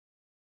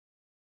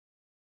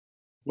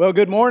Well,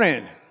 good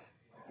morning.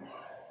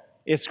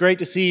 It's great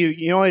to see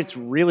you. It's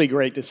really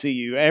great to see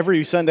you.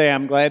 Every Sunday,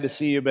 I'm glad to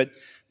see you. But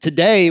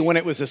today, when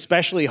it was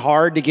especially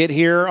hard to get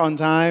here on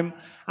time,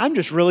 I'm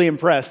just really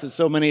impressed that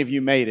so many of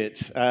you made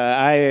it.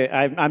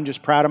 I'm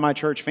just proud of my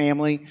church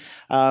family.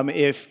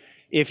 If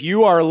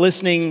you are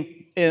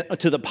listening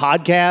to the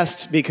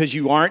podcast because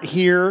you aren't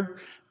here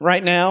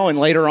right now and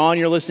later on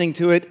you're listening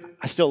to it,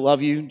 I still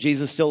love you.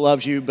 Jesus still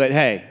loves you. But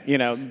hey,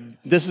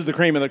 this is the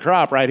cream of the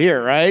crop right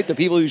here, right? The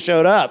people who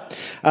showed up.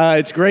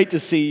 It's great to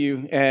see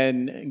you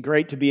and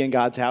great to be in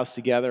God's house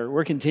together.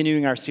 We're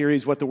continuing our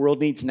series, What the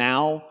World Needs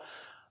Now,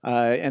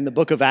 in the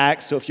book of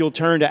Acts. So if you'll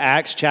turn to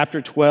Acts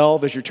chapter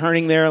 12, as you're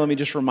turning there, let me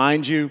just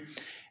remind you,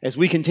 as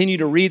we continue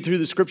to read through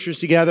the scriptures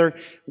together,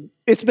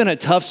 it's been a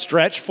tough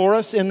stretch for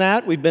us in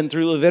that. We've been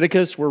through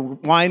Leviticus. We're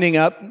winding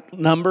up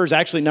Numbers.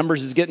 Actually,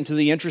 Numbers is getting to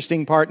the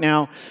interesting part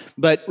now.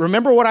 But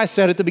remember what I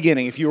said at the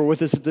beginning, if you were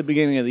with us at the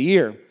beginning of the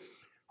year.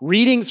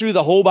 Reading through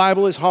the whole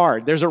Bible is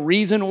hard. There's a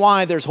reason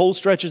why there's whole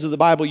stretches of the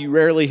Bible you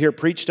rarely hear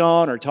preached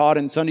on or taught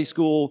in Sunday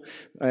school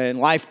and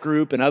life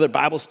group and other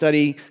Bible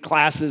study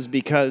classes,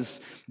 because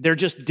they're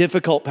just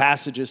difficult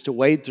passages to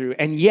wade through.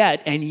 And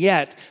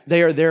yet,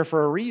 they are there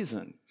for a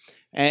reason.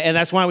 And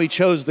that's why we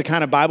chose the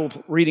kind of Bible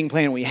reading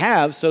plan we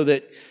have, so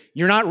that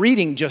you're not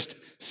reading just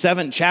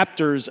 7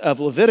 chapters of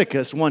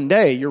Leviticus one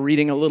day. You're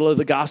reading a little of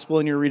the gospel,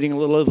 and you're reading a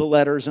little of the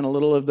letters and a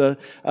little of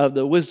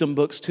the wisdom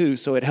books too,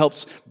 so it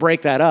helps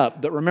break that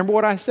up. But remember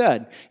what I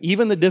said,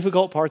 even the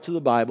difficult parts of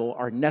the Bible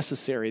are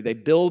necessary. They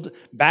build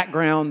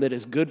background that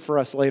is good for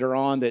us later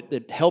on,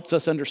 that helps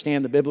us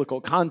understand the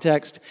biblical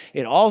context.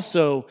 It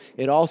also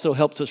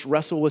helps us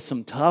wrestle with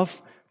some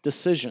tough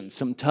decisions,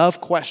 some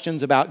tough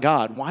questions about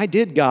God. Why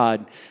did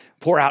God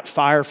pour out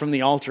fire from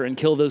the altar and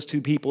kill those 2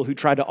 people who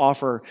tried to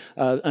offer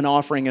an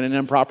offering in an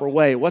improper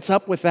way? What's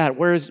up with that?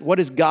 What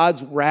is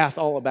God's wrath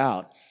all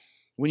about?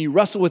 When you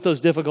wrestle with those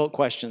difficult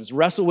questions,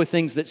 wrestle with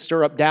things that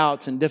stir up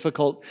doubts and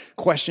difficult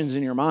questions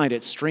in your mind,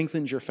 it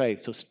strengthens your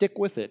faith. So stick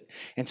with it,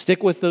 and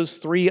stick with those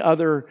 3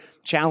 other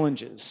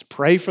challenges.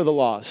 Pray for the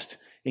lost,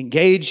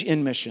 engage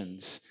in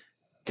missions,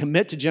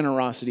 commit to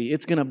generosity.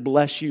 It's going to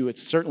bless you.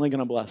 It's certainly going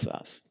to bless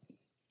us.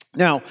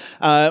 Now,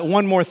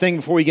 one more thing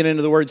before we get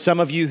into the Word. Some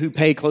of you who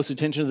pay close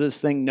attention to this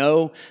thing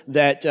know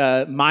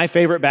that my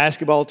favorite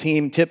basketball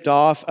team tipped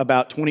off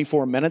about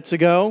 24 minutes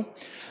ago.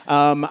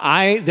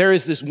 There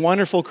is this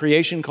wonderful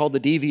creation called the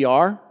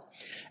DVR,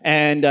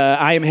 and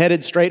I am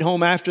headed straight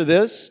home after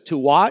this to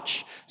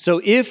watch.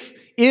 So if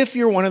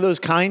you're one of those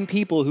kind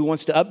people who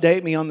wants to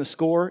update me on the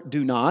score,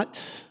 do not.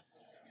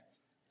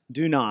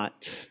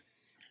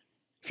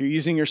 If you're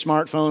using your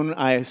smartphone,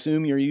 I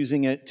assume you're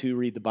using it to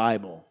read the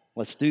Bible.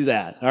 Let's do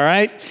that, all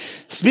right?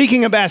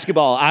 Speaking of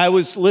basketball, I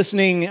was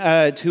listening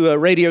to a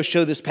radio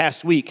show this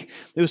past week.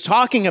 It was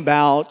talking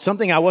about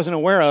something I wasn't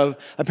aware of.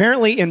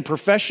 Apparently, in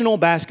professional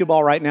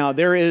basketball right now,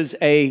 there is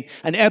an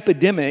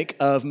epidemic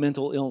of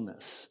mental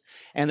illness.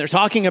 And they're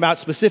talking about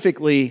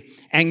specifically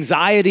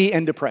anxiety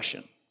and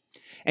depression.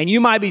 And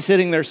you might be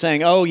sitting there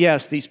saying, oh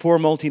yes, these poor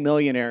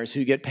multimillionaires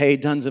who get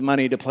paid tons of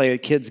money to play a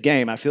kid's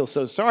game. I feel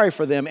so sorry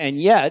for them.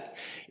 And yet,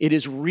 it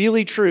is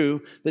really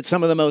true that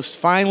some of the most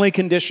finely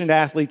conditioned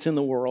athletes in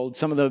the world,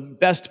 some of the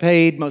best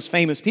paid, most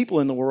famous people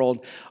in the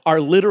world,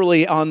 are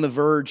literally on the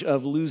verge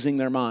of losing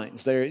their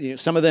minds.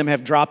 Some of them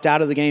have dropped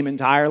out of the game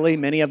entirely.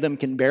 Many of them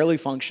can barely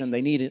function.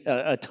 They need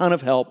a ton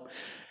of help.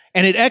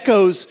 And it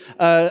echoes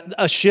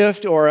a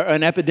shift or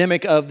an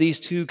epidemic of these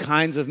 2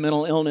 kinds of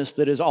mental illness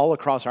that is all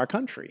across our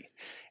country.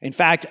 In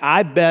fact,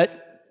 I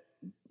bet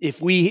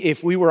if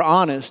we were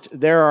honest,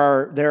 there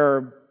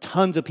are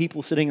tons of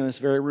people sitting in this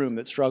very room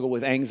that struggle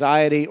with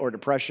anxiety or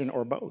depression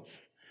or both.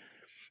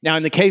 Now,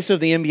 in the case of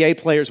the NBA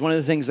players, one of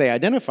the things they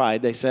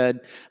identified, they said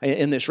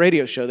in this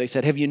radio show, they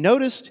said, have you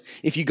noticed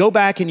if you go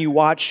back and you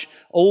watch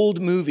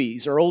old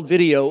movies or old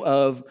video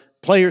of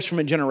players from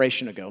a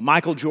generation ago,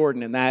 Michael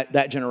Jordan and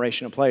that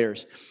generation of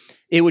players,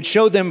 it would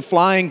show them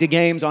flying to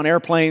games on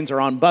airplanes or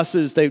on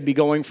buses. They'd be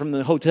going from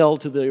the hotel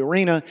to the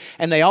arena,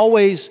 and they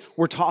always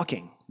were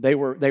talking. They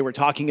were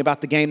talking about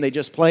the game they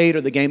just played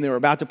or the game they were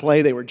about to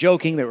play. They were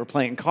joking. They were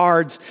playing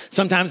cards.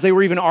 Sometimes they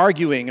were even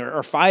arguing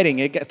or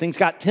fighting. Things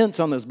got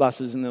tense on those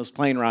buses and those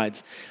plane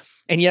rides.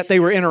 And yet they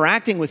were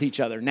interacting with each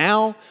other.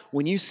 Now,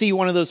 when you see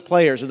one of those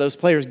players or those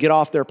players get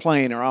off their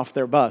plane or off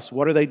their bus,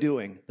 what are they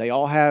doing? They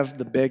all have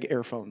the big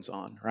earphones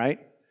on, right?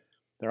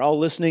 They're all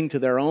listening to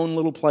their own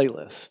little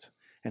playlist,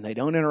 and they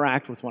don't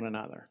interact with one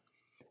another.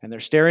 And they're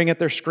staring at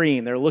their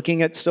screen. They're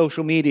looking at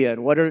social media.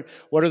 And what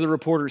are the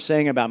reporters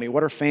saying about me?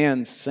 What are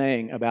fans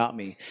saying about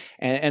me?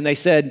 And they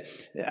said,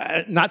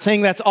 not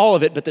saying that's all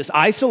of it, but this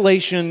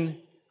isolation,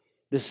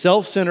 this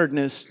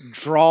self-centeredness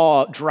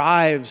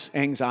drives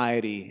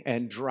anxiety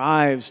and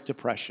drives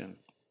depression.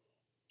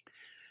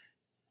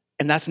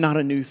 And that's not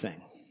a new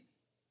thing.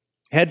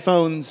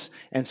 Headphones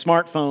and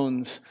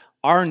smartphones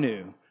are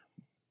new,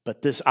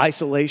 but this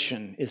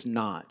isolation is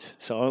not.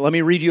 So let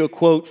me read you a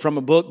quote from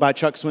a book by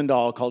Chuck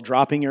Swindoll called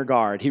Dropping Your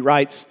Guard. He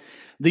writes,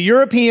 The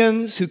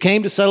Europeans who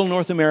came to settle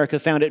North America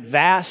found it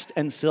vast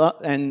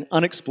and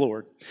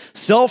unexplored.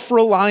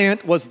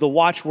 Self-reliant was the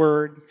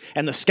watchword,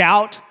 and the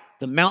scout,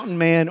 the mountain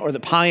man, or the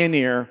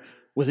pioneer,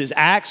 with his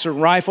axe or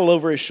rifle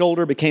over his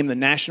shoulder, became the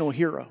national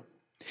hero.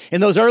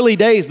 In those early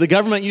days, the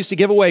government used to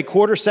give away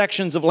quarter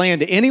sections of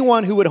land to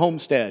anyone who would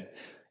homestead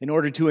in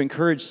order to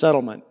encourage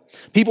settlement.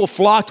 People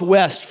flocked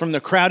west from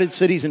the crowded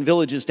cities and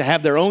villages to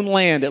have their own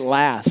land at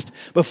last.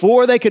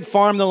 Before they could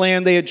farm the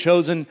land they had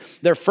chosen,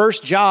 their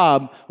first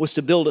job was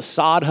to build a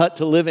sod hut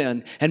to live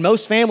in, and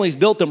most families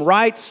built them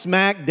right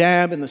smack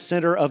dab in the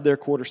center of their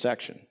quarter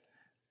section.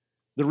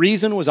 The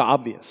reason was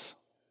obvious.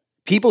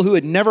 People who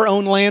had never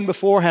owned land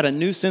before had a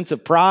new sense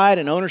of pride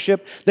and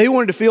ownership. They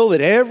wanted to feel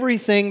that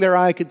everything their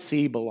eye could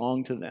see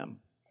belonged to them.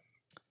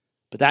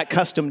 But that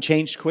custom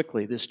changed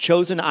quickly. This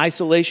chosen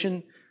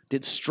isolation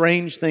did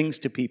strange things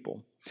to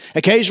people.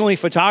 Occasionally,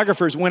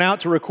 photographers went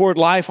out to record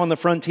life on the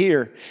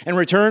frontier and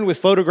returned with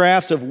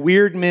photographs of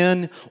weird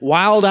men,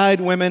 wild-eyed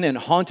women, and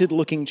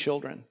haunted-looking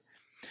children.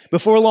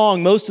 Before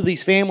long, most of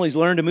these families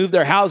learned to move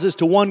their houses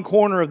to one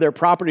corner of their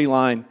property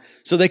line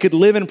so they could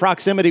live in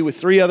proximity with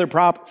three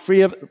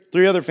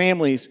other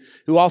families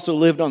who also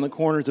lived on the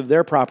corners of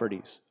their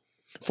properties.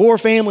 4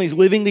 families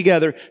living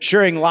together,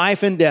 sharing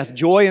life and death,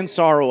 joy and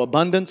sorrow,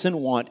 abundance and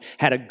want,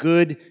 had a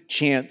good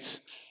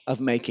chance of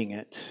making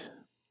it.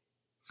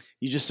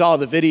 You just saw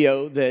the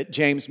video that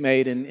James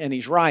made, and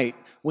he's right.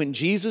 When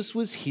Jesus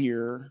was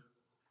here,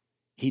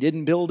 he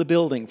didn't build a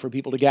building for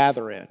people to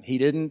gather in. He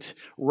didn't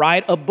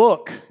write a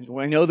book.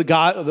 I know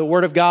the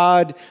Word of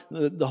God,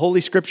 the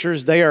Holy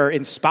Scriptures, they are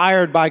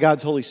inspired by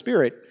God's Holy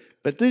Spirit,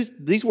 but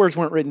these words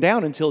weren't written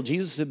down until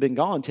Jesus had been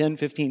gone 10,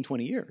 15,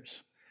 20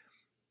 years.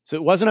 So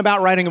it wasn't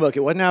about writing a book. It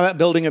wasn't about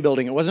building a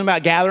building. It wasn't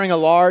about gathering a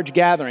large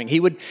gathering. He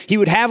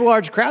would have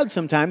large crowds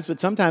sometimes, but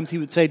sometimes he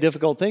would say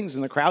difficult things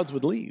and the crowds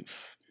would leave.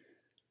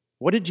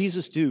 What did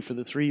Jesus do for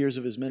the 3 years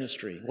of his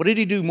ministry? What did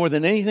he do more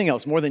than anything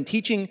else? More than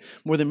teaching,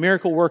 more than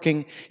miracle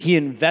working? He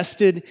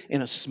invested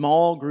in a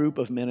small group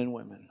of men and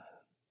women.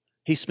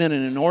 He spent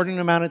an inordinate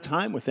amount of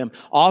time with them.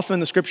 Often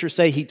the scriptures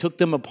say he took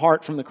them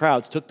apart from the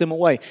crowds, took them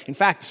away. In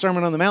fact, the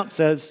Sermon on the Mount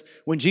says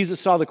when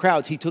Jesus saw the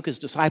crowds, he took his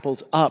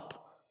disciples up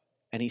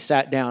and he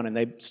sat down and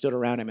they stood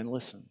around him and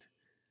listened.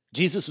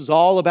 Jesus was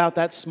all about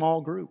that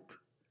small group.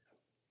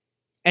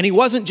 And he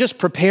wasn't just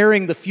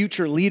preparing the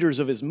future leaders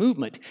of his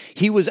movement.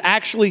 He was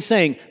actually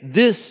saying,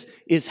 this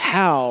is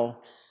how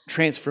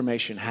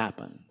transformation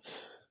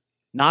happens.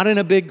 Not in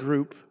a big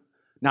group,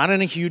 not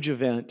in a huge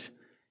event,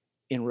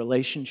 in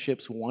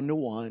relationships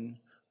one-to-one,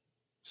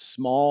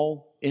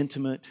 small,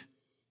 intimate,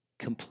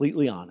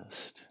 completely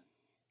honest.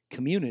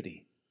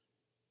 Community.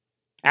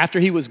 After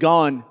he was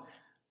gone,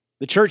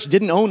 the church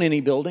didn't own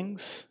any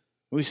buildings.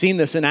 We've seen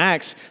this in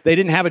Acts. They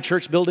didn't have a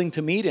church building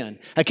to meet in.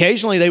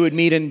 Occasionally they would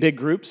meet in big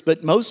groups,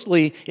 but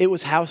mostly it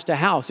was house to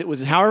house. It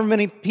was however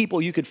many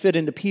people you could fit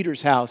into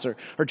Peter's house or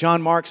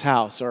John Mark's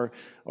house or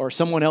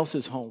someone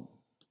else's home.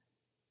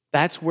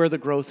 That's where the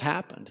growth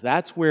happened.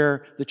 That's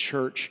where the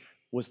church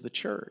was the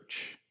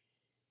church.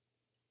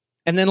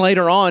 And then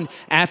later on,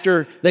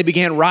 after they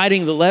began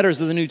writing the letters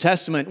of the New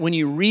Testament, when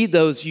you read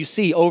those, you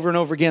see over and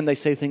over again, they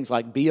say things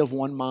like, be of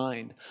one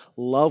mind,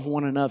 love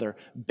one another,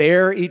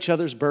 bear each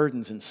other's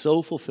burdens, and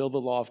so fulfill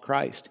the law of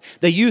Christ.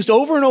 They used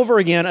over and over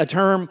again a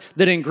term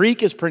that in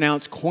Greek is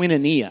pronounced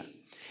koinonia,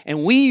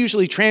 and we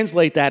usually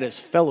translate that as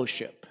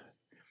fellowship.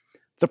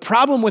 The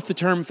problem with the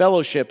term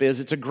fellowship is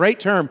it's a great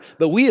term,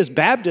 but we as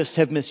Baptists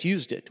have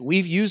misused it.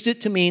 We've used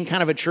it to mean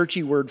kind of a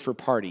churchy word for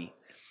party.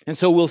 And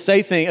so we'll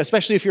say things,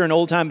 especially if you're an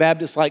old-time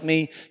Baptist like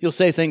me, you'll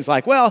say things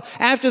like, well,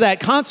 after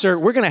that concert,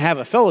 we're going to have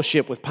a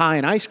fellowship with pie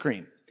and ice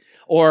cream.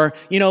 Or,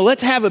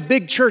 let's have a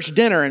big church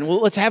dinner and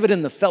let's have it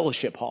in the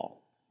fellowship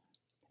hall.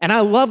 And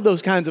I love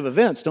those kinds of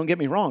events, don't get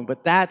me wrong,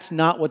 but that's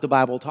not what the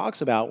Bible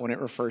talks about when it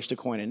refers to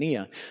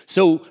koinonia.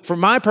 So for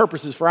our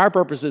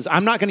purposes,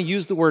 I'm not going to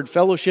use the word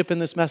fellowship in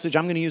this message.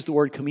 I'm going to use the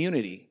word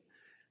community.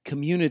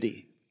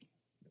 Community.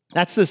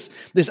 That's this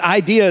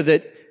idea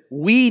that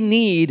we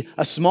need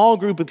a small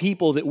group of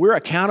people that we're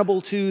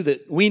accountable to,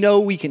 that we know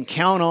we can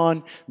count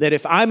on, that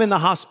if I'm in the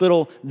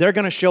hospital, they're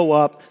going to show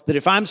up, that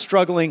if I'm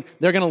struggling,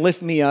 they're going to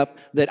lift me up,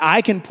 that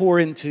I can pour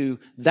into.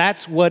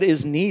 That's what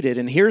is needed.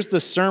 And here's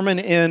the sermon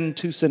in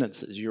 2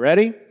 sentences. You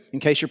ready? In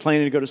case you're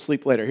planning to go to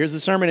sleep later. Here's the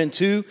sermon in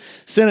 2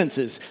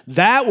 sentences.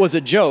 That was a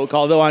joke,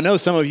 although I know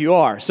some of you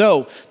are.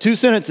 So, 2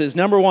 sentences.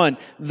 Number 1,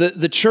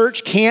 the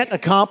church can't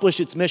accomplish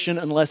its mission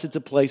unless it's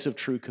a place of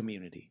true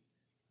community.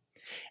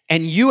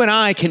 And you and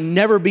I can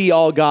never be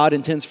all God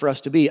intends for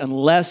us to be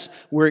unless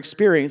we're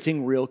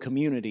experiencing real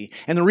community.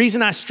 And the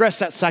reason I stress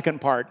that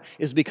second part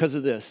is because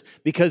of this.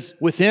 Because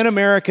within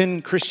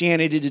American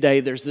Christianity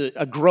today, there's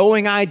a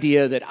growing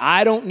idea that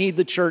I don't need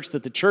the church,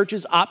 that the church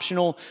is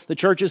optional. The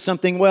church is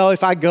something, well,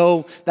 if I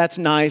go, that's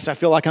nice. I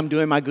feel like I'm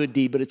doing my good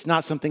deed, but it's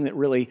not something that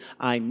really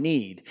I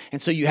need.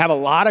 And so you have a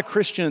lot of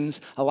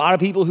Christians, a lot of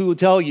people who will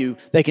tell you,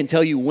 they can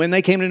tell you when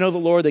they came to know the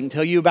Lord, they can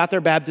tell you about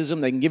their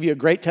baptism, they can give you a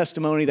great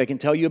testimony, they can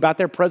tell you about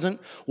their present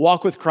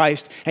walk with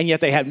Christ, and yet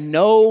they have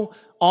no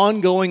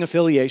ongoing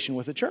affiliation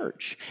with the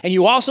church. And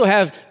you also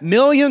have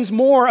millions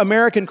more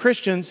American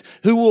Christians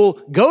who will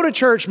go to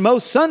church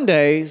most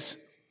Sundays,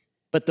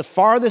 but the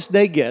farthest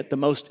they get, the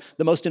most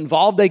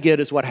involved they get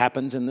is what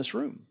happens in this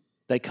room.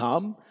 They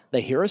come,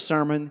 they hear a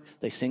sermon,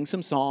 they sing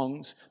some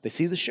songs, they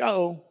see the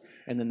show,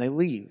 and then they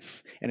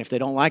leave. And if they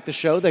don't like the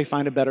show, they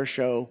find a better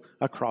show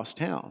across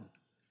town.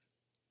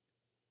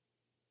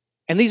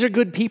 And these are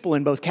good people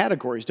in both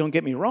categories, don't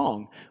get me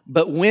wrong.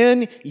 But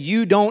when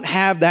you don't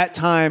have that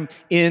time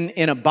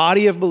in a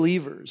body of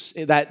believers,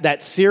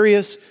 that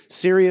serious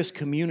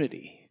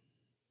community,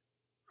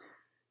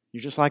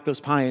 you're just like those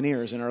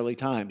pioneers in early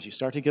times. You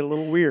start to get a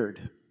little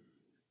weird.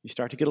 You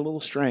start to get a little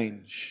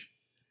strange.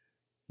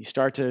 You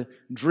start to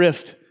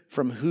drift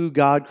from who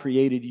God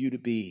created you to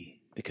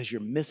be because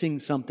you're missing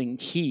something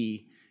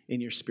key in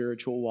your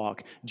spiritual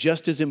walk.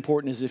 Just as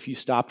important as if you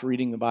stopped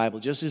reading the Bible,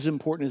 just as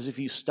important as if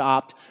you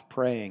stopped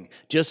praying,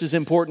 just as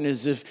important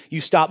as if you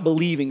stopped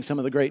believing some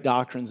of the great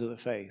doctrines of the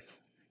faith.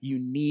 You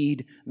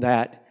need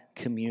that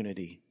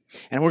community.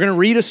 And we're going to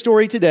read a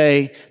story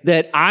today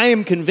that I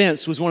am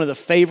convinced was one of the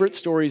favorite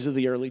stories of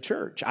the early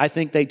church. I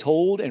think they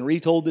told and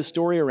retold this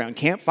story around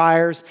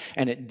campfires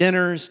and at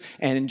dinners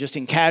and just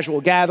in casual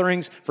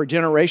gatherings for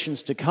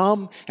generations to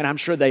come. And I'm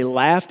sure they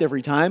laughed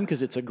every time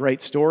because it's a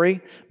great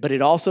story. But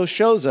it also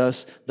shows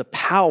us the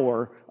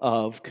power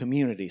of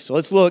community. So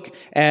let's look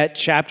at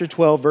chapter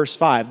 12, verse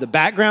 5. The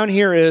background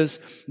here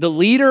is the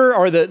leader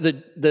or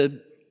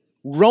the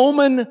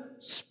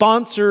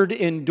Roman-sponsored,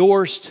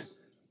 endorsed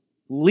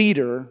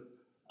leader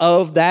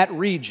of that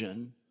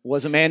region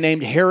was a man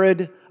named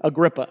Herod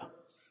Agrippa.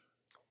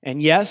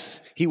 And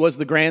yes, he was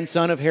the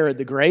grandson of Herod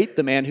the Great,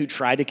 the man who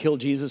tried to kill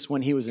Jesus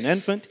when he was an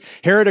infant.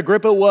 Herod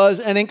Agrippa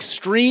was an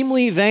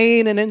extremely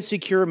vain and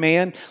insecure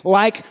man,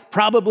 like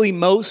probably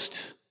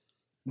most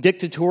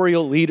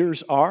dictatorial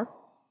leaders are.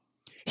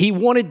 He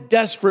wanted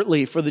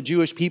desperately for the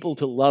Jewish people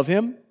to love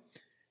him.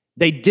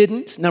 They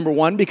didn't, number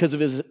one, because of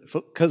his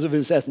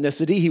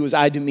ethnicity. He was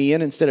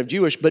Idumean instead of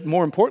Jewish, but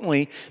more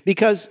importantly,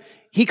 because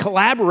he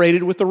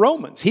collaborated with the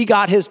Romans. He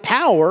got his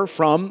power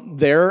from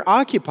their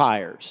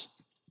occupiers.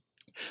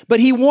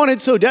 But he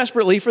wanted so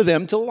desperately for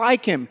them to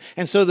like him.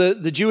 And so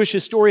the Jewish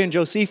historian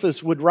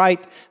Josephus would write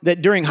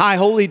that during high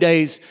holy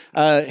days,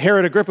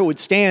 Herod Agrippa would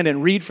stand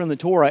and read from the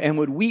Torah and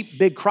would weep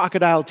big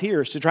crocodile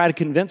tears to try to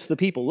convince the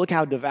people, look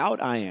how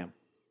devout I am.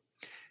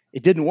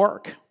 It didn't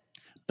work.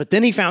 But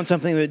then he found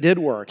something that did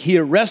work. He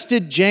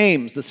arrested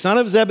James, the son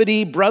of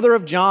Zebedee, brother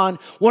of John,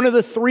 one of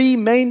the three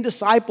main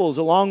disciples,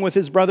 along with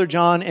his brother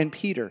John and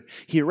Peter.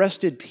 He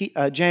arrested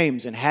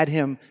James and had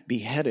him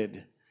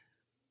beheaded.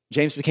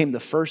 James became the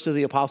first of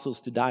the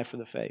apostles to die for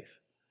the faith.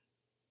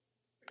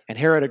 And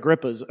Herod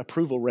Agrippa's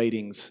approval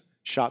ratings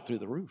shot through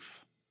the roof.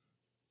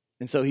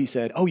 And so he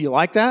said, oh, you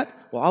like that?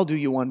 Well, I'll do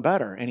you one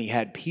better. And he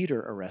had Peter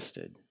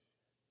arrested.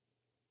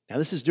 Now,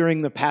 this is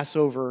during the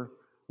Passover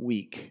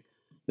week.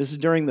 This is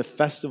during the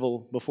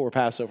festival before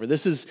Passover.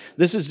 This is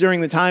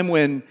during the time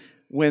when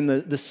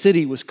the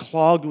city was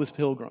clogged with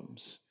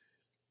pilgrims.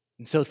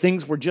 And so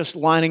things were just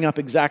lining up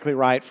exactly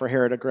right for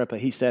Herod Agrippa.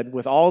 He said,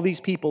 with all these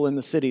people in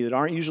the city that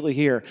aren't usually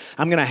here,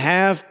 I'm going to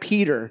have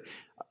Peter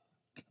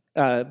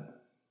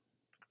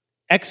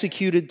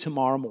executed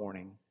tomorrow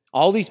morning.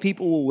 All these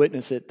people will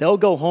witness it. They'll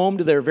go home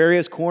to their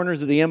various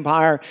corners of the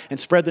empire and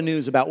spread the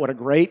news about what a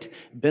great,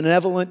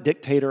 benevolent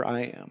dictator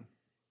I am.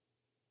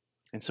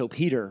 And so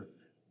Peter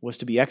was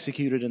to be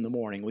executed in the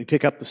morning. We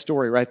pick up the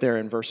story right there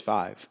in verse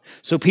 5.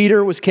 So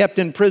Peter was kept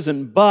in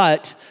prison,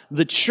 but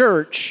the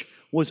church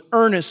was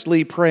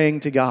earnestly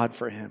praying to God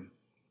for him.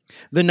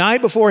 The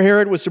night before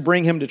Herod was to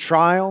bring him to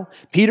trial,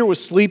 Peter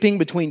was sleeping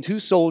between two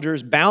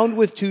soldiers, bound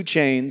with two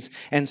chains,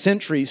 and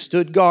sentries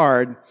stood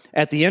guard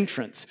at the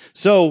entrance.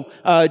 So,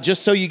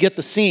 just so you get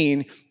the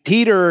scene,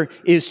 Peter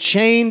is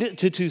chained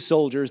to two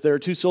soldiers. There are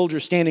two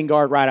soldiers standing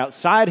guard right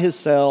outside his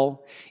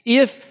cell.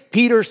 If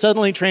Peter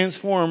suddenly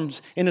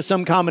transforms into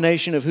some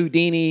combination of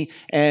Houdini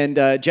and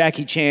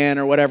Jackie Chan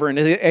or whatever, and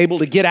is able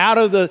to get out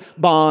of the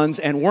bonds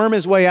and worm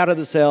his way out of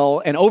the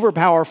cell and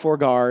overpower four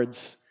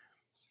guards,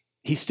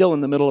 he's still in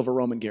the middle of a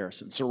Roman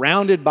garrison,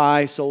 surrounded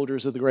by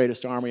soldiers of the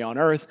greatest army on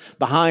earth,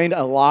 behind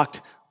a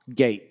locked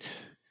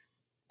gate.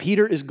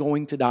 Peter is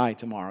going to die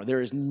tomorrow.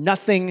 There is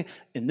nothing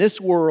in this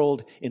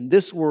world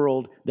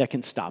that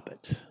can stop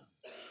it.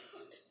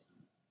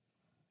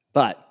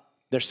 But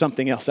there's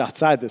something else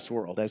outside this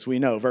world, as we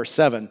know. Verse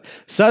 7,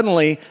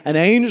 suddenly an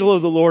angel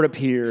of the Lord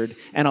appeared,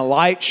 and a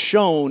light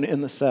shone in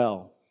the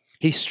cell.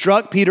 He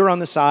struck Peter on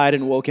the side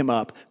and woke him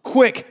up.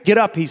 Quick, get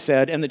up, he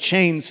said, and the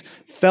chains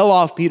fell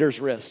off Peter's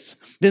wrists.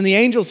 Then the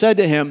angel said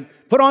to him,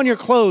 put on your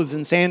clothes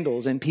and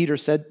sandals, and Peter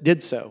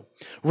did so.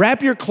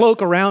 Wrap your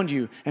cloak around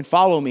you and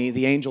follow me,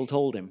 the angel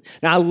told him.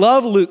 Now, I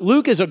love Luke.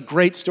 Luke is a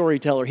great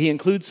storyteller. He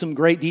includes some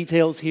great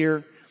details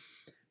here.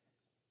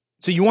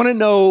 So you want to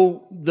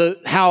know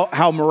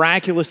how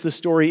miraculous this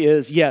story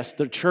is? Yes,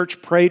 the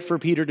church prayed for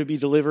Peter to be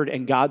delivered,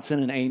 and God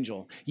sent an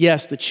angel.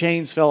 Yes, the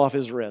chains fell off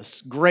his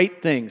wrists.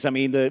 Great things. I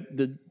mean,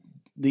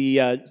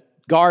 the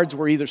guards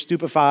were either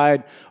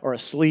stupefied or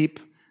asleep.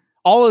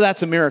 All of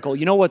that's a miracle.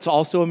 You know what's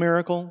also a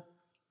miracle?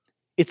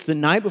 It's the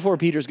night before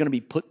Peter's going to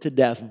be put to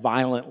death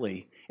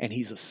violently, and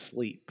he's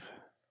asleep.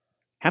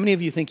 How many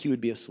of you think you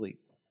would be asleep?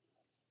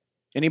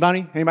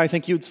 Anybody? Anybody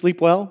think you would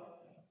sleep well?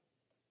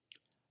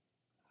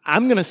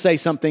 I'm going to say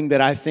something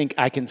that I think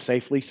I can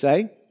safely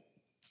say.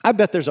 I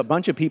bet there's a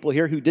bunch of people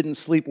here who didn't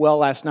sleep well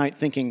last night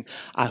thinking,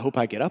 I hope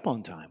I get up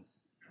on time.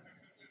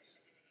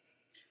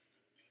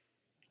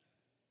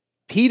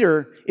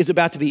 Peter is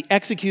about to be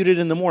executed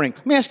in the morning.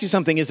 Let me ask you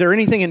something. Is there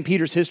anything in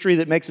Peter's history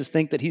that makes us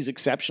think that he's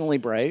exceptionally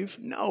brave?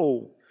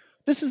 No.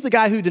 This is the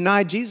guy who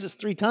denied Jesus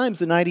 3 times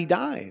the night he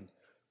died.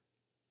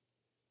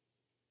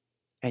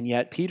 And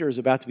yet Peter is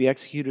about to be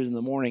executed in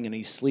the morning and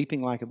he's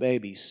sleeping like a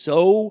baby.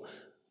 Sleeping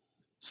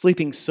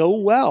so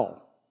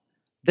well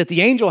that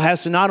the angel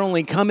has to not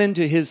only come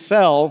into his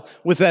cell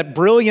with that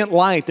brilliant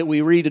light that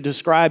we read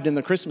described in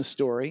the Christmas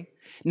story,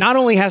 not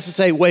only has to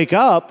say, wake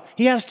up,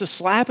 he has to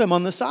slap him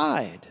on the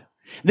side.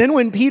 Then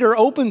when Peter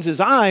opens his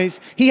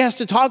eyes, he has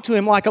to talk to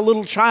him like a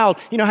little child.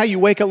 You know how you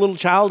wake a little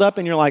child up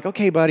and you're like,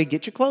 okay, buddy,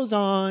 get your clothes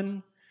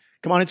on.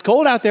 Come on, it's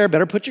cold out there.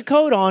 Better put your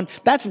coat on.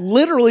 That's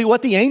literally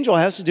what the angel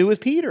has to do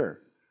with Peter.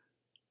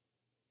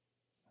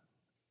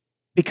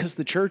 Because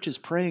the church is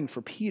praying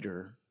for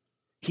Peter,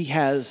 he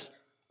has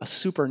a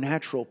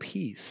supernatural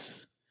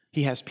peace.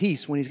 He has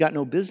peace when he's got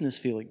no business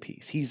feeling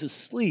peace. He's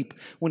asleep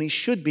when he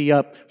should be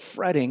up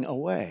fretting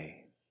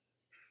away.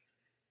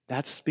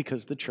 That's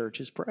because the church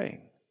is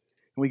praying.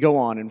 We go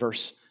on in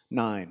verse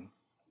 9.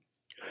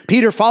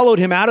 Peter followed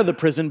him out of the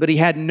prison, but he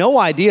had no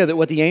idea that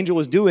what the angel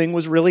was doing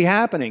was really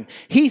happening.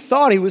 He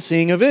thought he was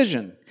seeing a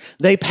vision.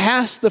 They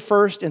passed the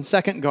first and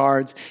second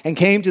guards and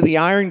came to the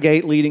iron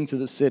gate leading to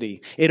the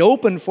city. It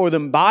opened for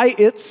them by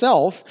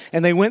itself,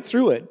 and they went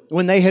through it.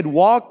 When they had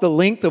walked the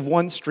length of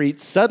one street,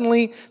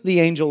 suddenly the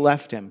angel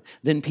left him.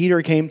 Then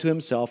Peter came to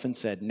himself and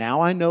said,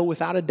 "Now I know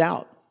without a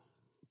doubt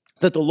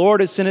that the Lord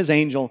has sent his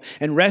angel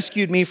and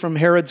rescued me from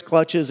Herod's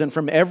clutches and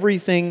from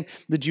everything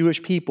the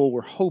Jewish people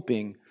were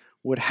hoping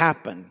would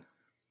happen."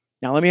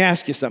 Now, let me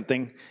ask you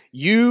something.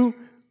 You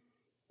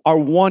are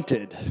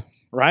wanted,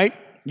 right?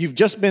 You've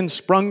just been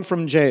sprung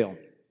from jail.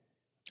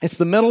 It's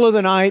the middle of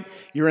the night.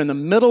 You're in the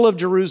middle of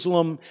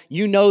Jerusalem.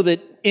 You know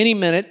that any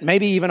minute,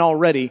 maybe even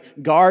already,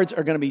 guards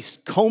are going to be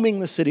combing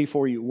the city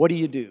for you. What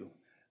do?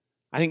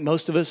 I think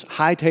most of us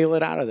hightail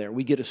it out of there.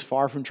 We get as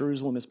far from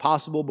Jerusalem as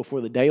possible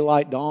before the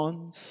daylight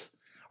dawns.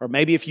 Or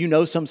maybe if you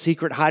know some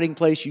secret hiding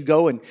place, you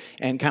go and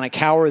kind of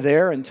cower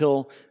there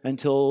until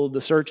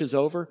the search is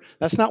over.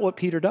 That's not what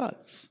Peter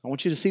does. I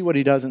want you to see what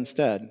he does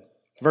instead.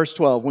 Verse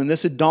 12, when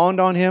this had dawned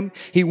on him,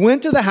 he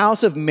went to the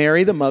house of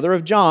Mary, the mother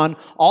of John,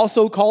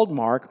 also called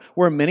Mark,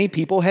 where many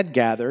people had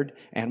gathered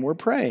and were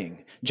praying.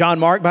 John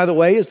Mark, by the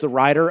way, is the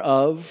writer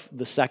of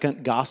the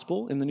second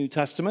gospel in the New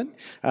Testament.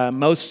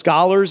 Most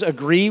scholars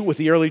agree with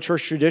the early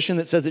church tradition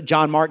that says that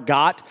John Mark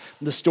got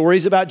the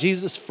stories about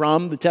Jesus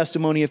from the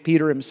testimony of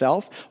Peter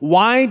himself.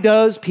 Why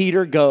does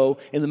Peter go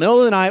in the middle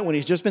of the night when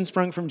he's just been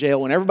sprung from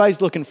jail, when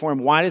everybody's looking for him,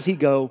 why does he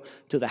go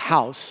to the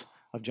house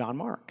of John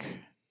Mark?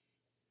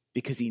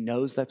 Because he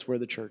knows that's where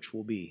the church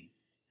will be.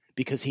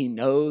 Because he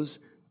knows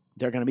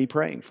they're going to be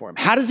praying for him.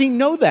 How does he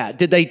know that?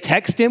 Did they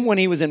text him when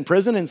he was in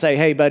prison and say,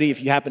 hey, buddy, if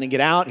you happen to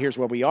get out, here's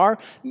where we are?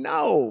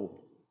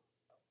 No.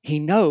 He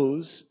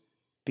knows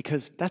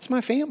because that's my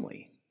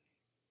family.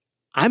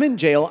 I'm in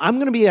jail. I'm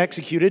going to be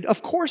executed.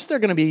 Of course they're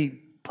going to be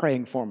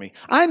praying for me.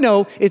 I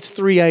know it's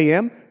 3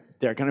 a.m.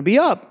 They're going to be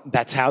up.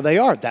 That's how they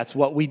are. That's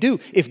what we do.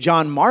 If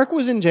John Mark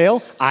was in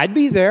jail, I'd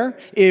be there.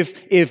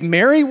 If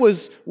Mary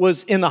was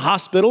in the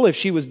hospital, if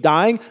she was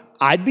dying,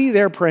 I'd be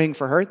there praying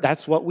for her.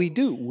 That's what we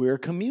do. We're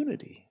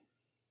community.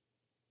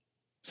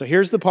 So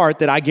here's the part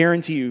that I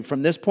guarantee you,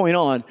 from this point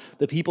on,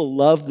 the people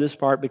loved this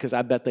part because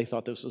I bet they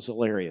thought this was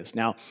hilarious.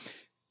 Now,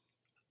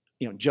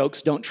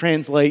 jokes don't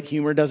translate,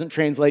 humor doesn't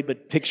translate,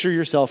 but picture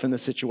yourself in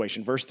this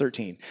situation. Verse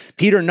 13.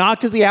 Peter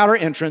knocked at the outer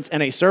entrance,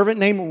 and a servant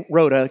named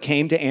Rhoda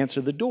came to answer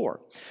the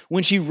door.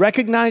 When she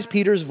recognized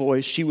Peter's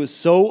voice, she was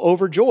so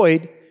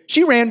overjoyed,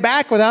 she ran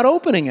back without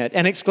opening it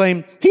and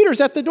exclaimed,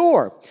 "Peter's at the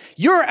door."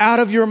 "You're out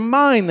of your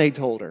mind," they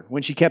told her.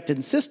 When she kept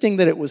insisting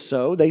that it was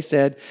so, they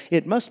said,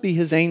 "It must be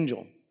his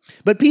angel."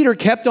 But Peter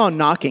kept on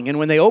knocking, and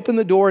when they opened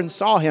the door and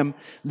saw him,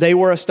 they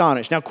were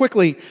astonished. Now,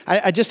 quickly,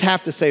 I just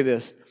have to say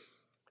this.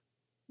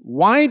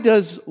 Why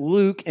does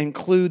Luke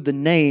include the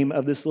name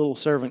of this little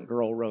servant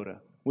girl, Rhoda?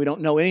 We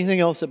don't know anything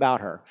else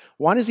about her.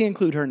 Why does he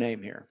include her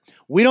name here?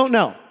 We don't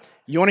know.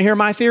 You want to hear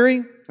my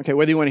theory? Okay,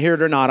 whether you want to hear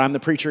it or not, I'm the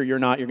preacher, you're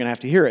not, you're going to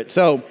have to hear it.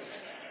 So,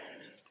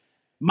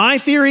 my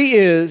theory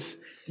is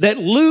that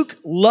Luke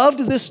loved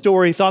this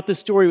story, thought this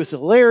story was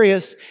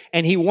hilarious,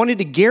 and he wanted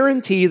to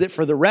guarantee that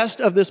for the rest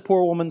of this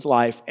poor woman's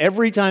life,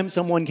 every time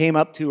someone came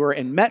up to her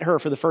and met her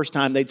for the first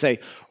time, they'd say,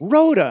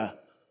 "Rhoda,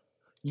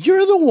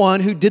 you're the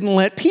one who didn't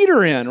let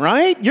Peter in,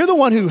 right? You're the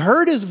one who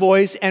heard his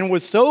voice and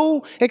was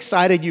so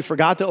excited you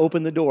forgot to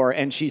open the door."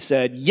 And she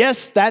said,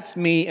 "Yes, that's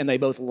me." And they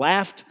both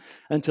laughed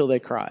until they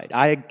cried.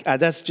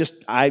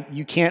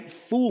 You can't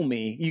fool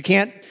me. You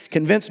can't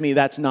convince me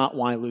that's not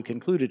why Luke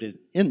included it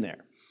in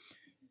there.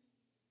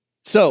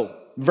 So,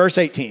 verse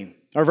 18,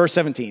 or verse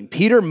 17,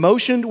 Peter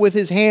motioned with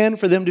his hand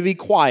for them to be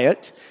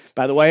quiet.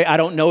 By the way, I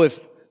don't know if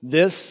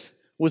this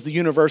was the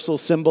universal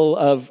symbol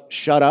of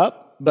shut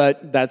up,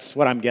 but that's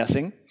what I'm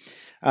guessing.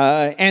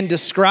 And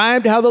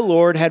described how the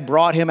Lord had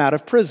brought him out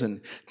of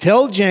prison.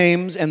 Tell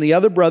James and the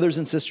other brothers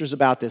and sisters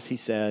about this, he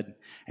said,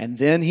 and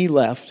then he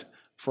left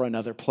for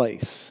another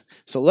place.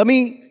 So let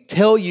me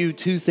tell you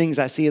two things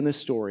I see in this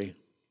story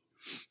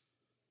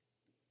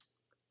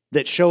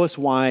that show us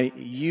why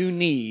you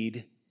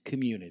need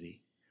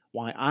community,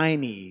 why I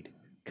need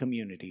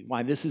community,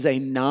 why this is a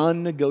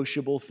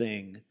non-negotiable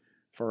thing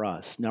for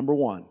us. Number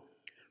one,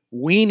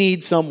 we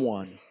need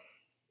someone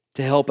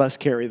to help us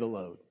carry the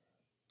load.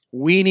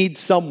 We need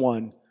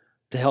someone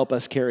to help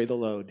us carry the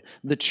load.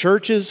 The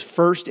church's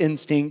first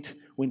instinct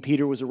when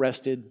Peter was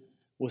arrested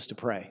was to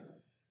pray.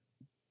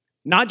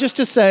 Not just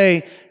to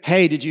say,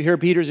 hey, did you hear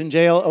Peter's in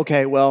jail?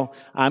 Okay, well,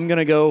 I'm going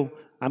to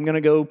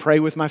go pray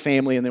with my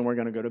family and then we're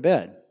going to go to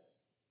bed.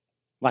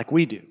 Like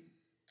we do.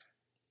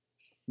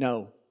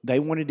 No, they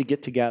wanted to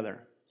get together.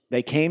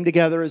 They came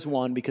together as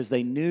one because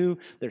they knew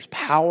there's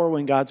power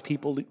when God's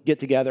people get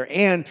together,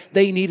 and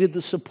they needed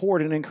the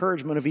support and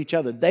encouragement of each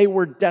other. They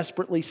were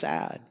desperately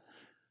sad.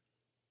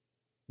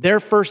 Their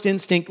first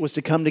instinct was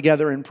to come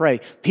together and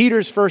pray.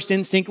 Peter's first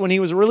instinct when he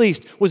was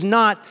released was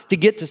not to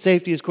get to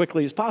safety as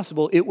quickly as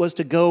possible. It was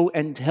to go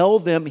and tell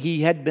them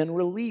he had been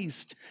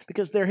released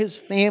because they're his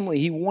family.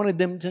 He wanted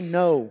them to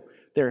know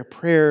their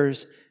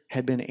prayers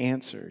had been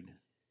answered.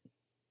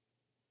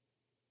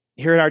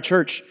 Here at our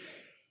church,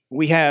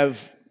 we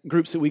have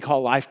groups that we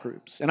call life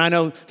groups. And I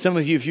know some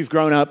of you, if you've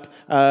grown up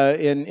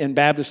in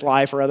Baptist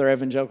life or other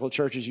evangelical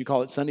churches, you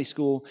call it Sunday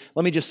school.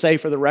 Let me just say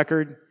for the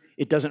record,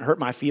 it doesn't hurt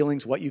my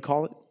feelings what you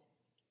call it.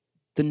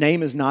 The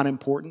name is not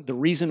important. The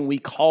reason we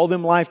call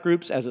them life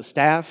groups as a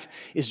staff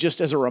is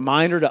just as a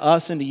reminder to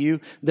us and to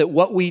you that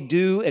what we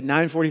do at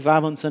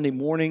 9:45 on Sunday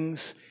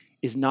mornings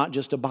is not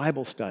just a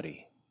Bible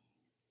study.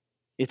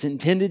 It's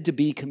intended to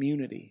be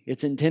community.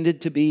 It's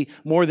intended to be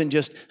more than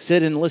just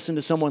sit and listen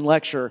to someone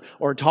lecture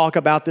or talk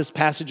about this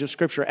passage of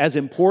Scripture. As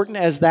important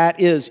as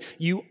that is,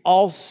 you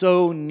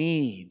also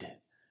need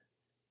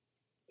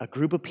a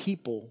group of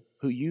people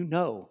who you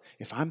know,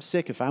 if I'm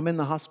sick, if I'm in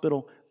the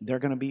hospital, they're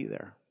going to be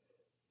there.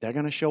 They're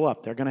going to show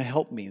up. They're going to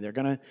help me. They're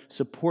going to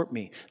support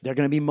me. They're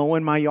going to be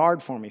mowing my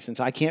yard for me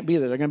since I can't be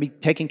there. They're going to be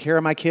taking care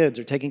of my kids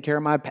or taking care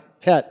of my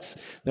pets.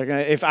 They're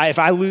going to, if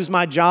I lose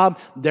my job,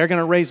 they're going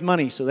to raise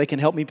money so they can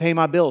help me pay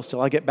my bills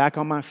till I get back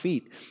on my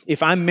feet.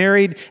 If I'm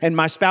married and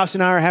my spouse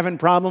and I are having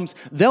problems,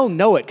 they'll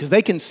know it because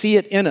they can see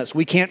it in us.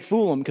 We can't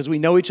fool them because we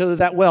know each other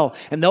that well.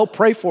 And they'll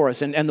pray for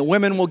us. And the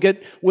women will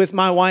get with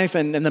my wife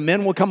and the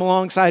men will come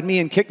alongside me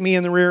and kick me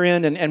in the rear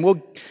end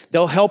and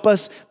they'll help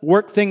us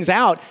work things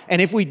out.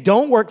 And if we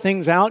don't work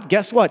things out,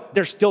 guess what?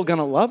 They're still going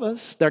to love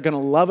us. They're going to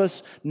love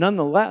us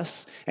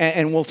nonetheless.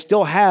 And we'll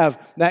still have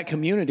that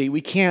community.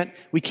 We can't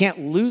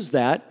lose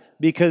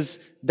that because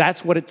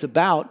that's what it's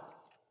about.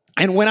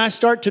 And when I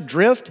start to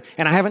drift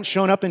and I haven't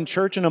shown up in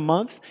church in a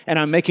month and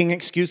I'm making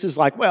excuses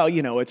like, well,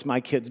 it's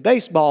my kid's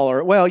baseball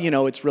or, well,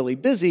 it's really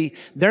busy,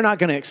 they're not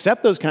going to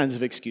accept those kinds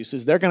of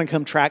excuses. They're going to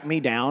come track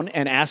me down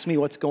and ask me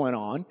what's going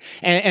on.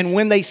 And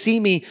when they see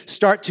me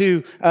start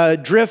to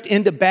drift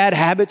into bad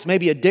habits,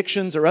 maybe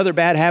addictions or other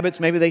bad habits,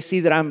 maybe they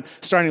see that I'm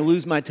starting to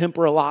lose my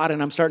temper a lot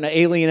and I'm starting to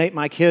alienate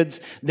my kids,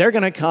 they're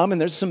going to come,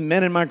 and there's some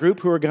men in my group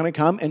who are going to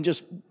come and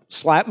just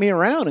slap me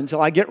around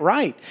until I get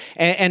right.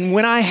 And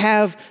when I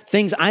have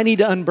things I need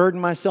to unburden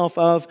myself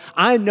of,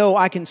 I know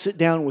I can sit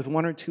down with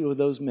one or two of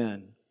those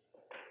men.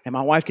 And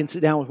my wife can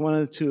sit down with one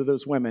or two of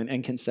those women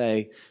and can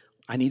say,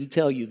 I need to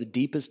tell you the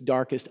deepest,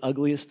 darkest,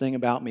 ugliest thing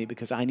about me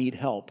because I need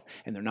help.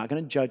 And they're not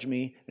going to judge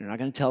me. They're not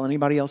going to tell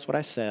anybody else what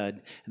I said.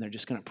 And they're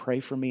just going to pray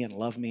for me and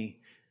love me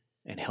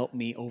and help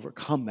me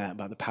overcome that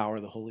by the power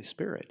of the Holy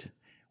Spirit.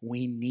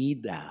 We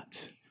need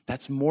that.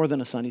 That's more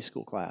than a Sunday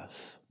school class.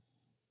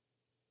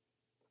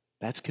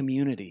 That's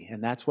community,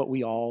 and that's what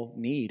we all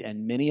need.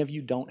 And many of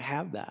you don't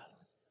have that.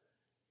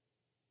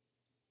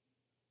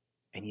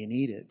 And you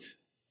need it.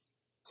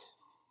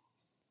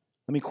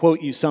 Let me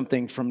quote you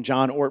something from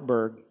John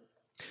Ortberg.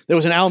 There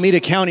was an Alameda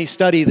County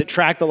study that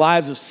tracked the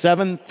lives of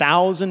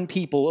 7,000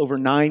 people over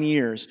 9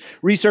 years.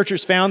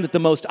 Researchers found that the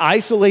most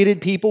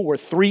isolated people were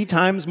 3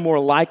 times more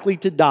likely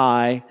to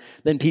die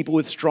than people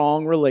with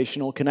strong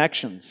relational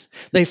connections.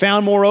 They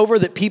found, moreover,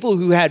 that people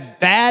who had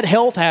bad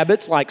health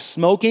habits like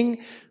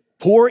smoking,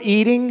 poor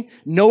eating,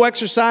 no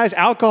exercise,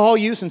 alcohol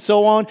use, and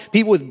so on,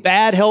 people with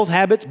bad health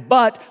habits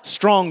but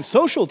strong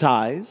social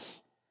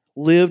ties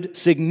lived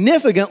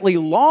significantly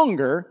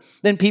longer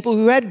than people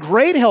who had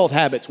great health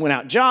habits, went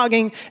out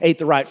jogging, ate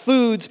the right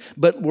foods,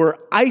 but were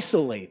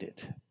isolated.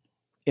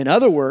 In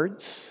other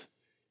words,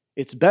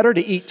 it's better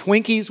to eat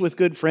Twinkies with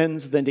good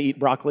friends than to eat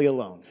broccoli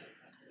alone.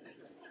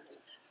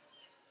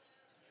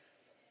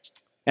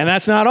 And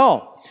that's not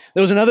all.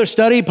 There was another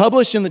study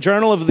published in the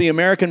Journal of the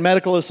American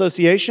Medical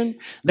Association.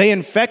 They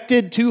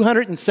infected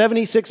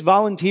 276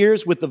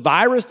 volunteers with the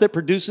virus that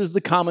produces the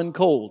common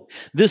cold.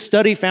 This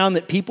study found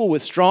that people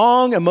with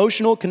strong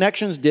emotional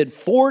connections did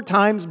 4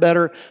 times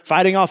better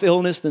fighting off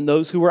illness than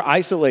those who were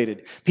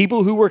isolated.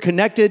 People who were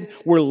connected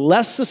were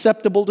less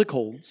susceptible to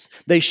colds.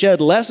 They shed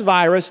less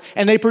virus,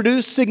 and they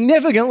produced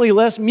significantly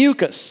less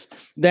mucus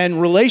than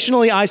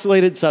relationally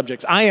isolated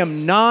subjects. I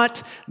am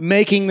not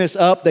making this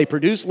up. They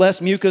produce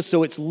less mucus,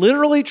 so it's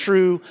literally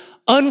true.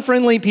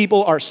 Unfriendly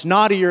people are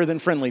snottier than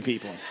friendly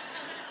people.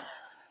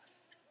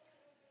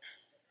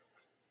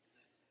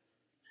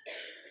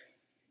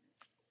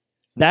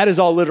 That is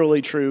all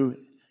literally true.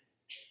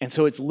 And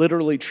so it's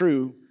literally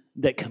true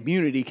that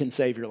community can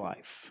save your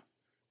life.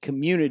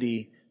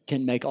 Community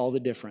can make all the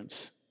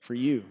difference for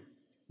you,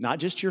 not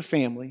just your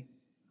family.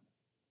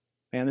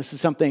 And this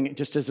is something,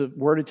 just as a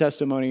word of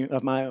testimony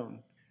of my own.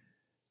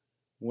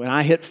 When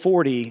I hit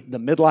 40, the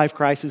midlife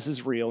crisis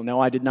is real. No,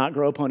 I did not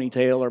grow a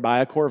ponytail or buy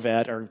a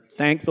Corvette or,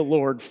 thank the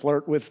Lord,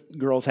 flirt with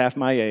girls half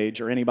my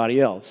age or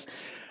anybody else.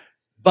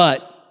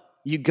 But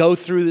you go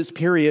through this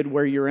period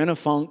where you're in a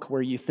funk,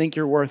 where you think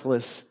you're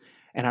worthless,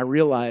 and I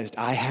realized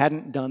I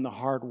hadn't done the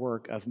hard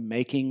work of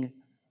making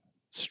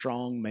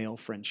strong male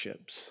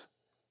friendships.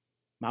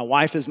 My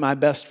wife is my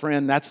best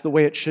friend. That's the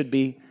way it should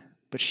be.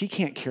 But she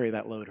can't carry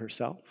that load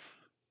herself.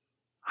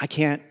 I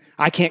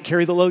can't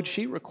carry the load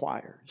she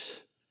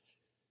requires.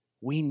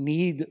 We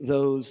need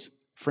those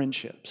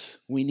friendships.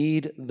 We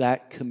need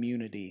that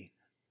community.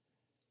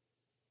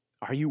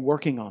 Are you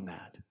working on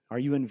that? Are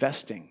you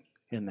investing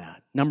in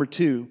that? Number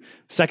 2,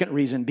 second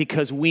reason,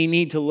 because we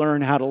need to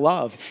learn how to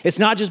love. It's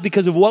not just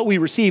because of what we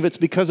receive, it's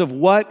because of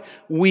what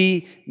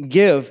we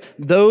give.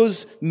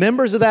 Those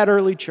members of that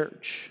early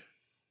church,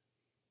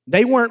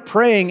 they weren't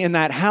praying in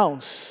that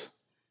house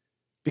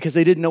because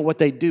they didn't know what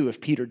they'd do if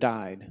Peter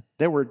died.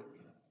 There were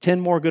 10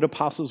 more good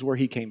apostles where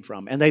he came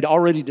from, and they'd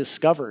already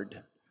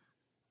discovered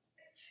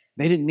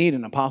they didn't need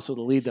an apostle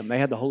to lead them. They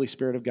had the Holy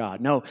Spirit of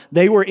God. No,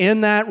 they were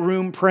in that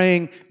room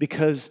praying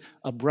because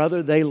a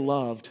brother they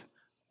loved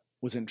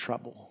was in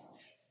trouble.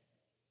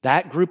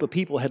 That group of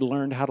people had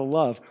learned how to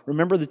love.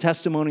 Remember the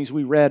testimonies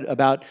we read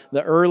about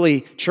the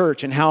early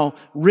church and how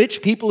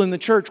rich people in the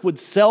church would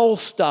sell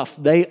stuff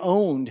they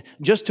owned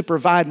just to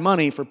provide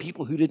money for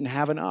people who didn't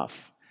have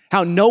enough.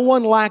 How no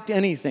one lacked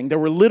anything. There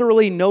were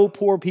literally no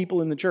poor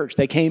people in the church.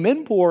 They came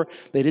in poor,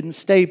 they didn't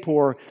stay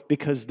poor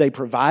because they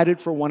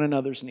provided for one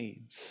another's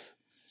needs.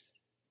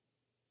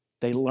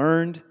 They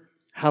learned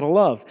how to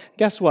love.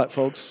 Guess what,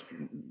 folks?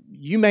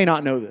 You may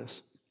not know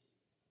this,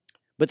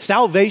 but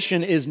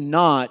salvation is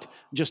not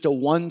just a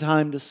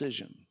one-time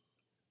decision.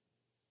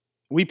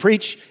 We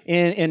preach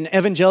in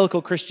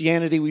evangelical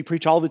Christianity, we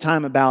preach all the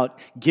time about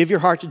give your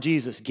heart to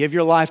Jesus, give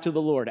your life to the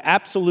Lord.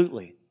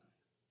 Absolutely.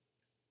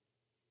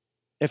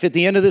 If at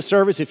the end of this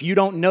service, if you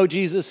don't know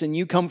Jesus and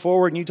you come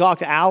forward and you talk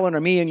to Alan or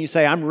me and you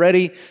say, I'm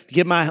ready to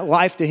give my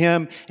life to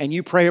Him, and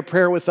you pray a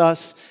prayer with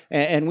us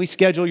and we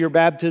schedule your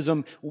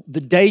baptism,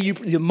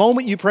 the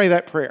moment you pray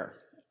that prayer,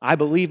 I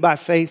believe by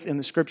faith in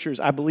the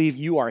Scriptures, I believe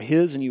you are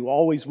His and you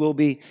always will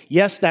be.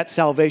 Yes, that's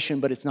salvation,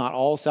 but it's not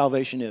all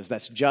salvation is.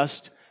 That's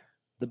just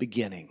the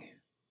beginning.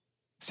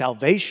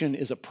 Salvation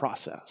is a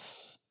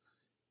process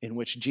in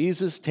which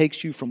Jesus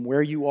takes you from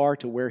where you are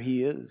to where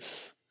He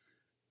is.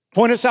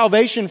 Point of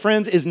salvation,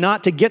 friends, is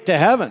not to get to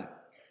heaven.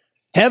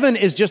 Heaven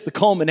is just the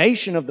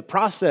culmination of the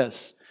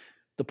process.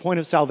 The point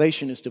of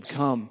salvation is to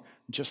become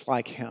just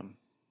like Him.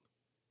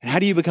 And how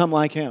do you become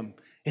like Him?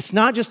 It's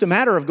not just a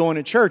matter of going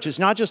to church. It's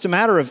not just a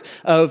matter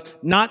of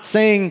not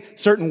saying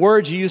certain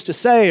words you used to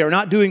say or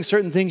not doing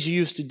certain things you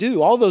used to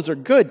do. All those are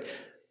good.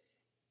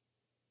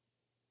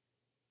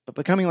 But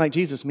becoming like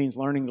Jesus means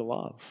learning to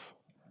love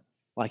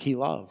like He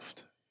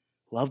loved.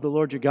 Love the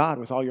Lord your God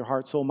with all your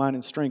heart, soul, mind,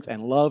 and strength,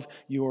 and love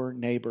your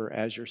neighbor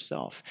as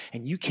yourself.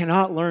 And you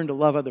cannot learn to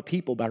love other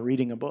people by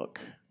reading a book.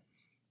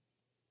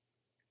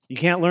 You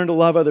can't learn to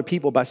love other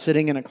people by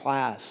sitting in a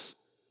class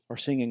or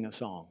singing a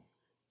song.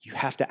 You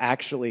have to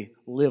actually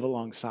live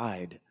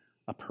alongside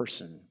a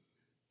person.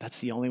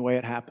 That's the only way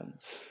it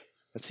happens.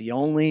 That's the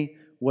only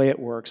way it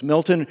works.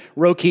 Milton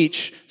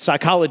Rokeach,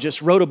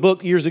 psychologist, wrote a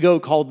book years ago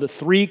called The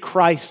Three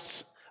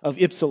Christs of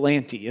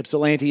Ypsilanti.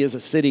 Ypsilanti is a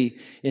city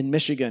in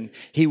Michigan.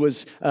 He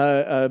was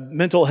a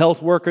mental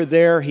health worker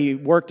there. He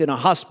worked in a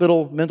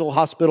hospital, mental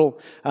hospital.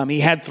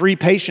 He had 3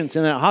 patients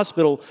in that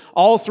hospital.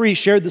 All 3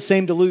 shared the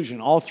same delusion.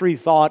 All 3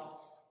 thought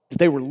that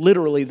they were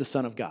literally the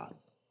Son of God.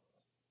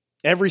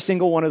 Every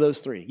single one of those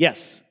 3.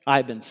 Yes, I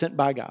have been sent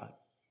by God.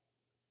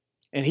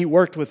 And he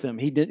worked with them.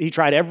 He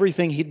tried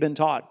everything he'd been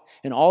taught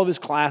in all of his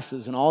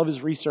classes and all of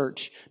his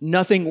research.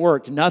 Nothing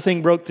worked.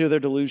 Nothing broke through their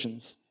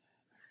delusions.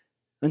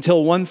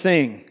 Until one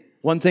thing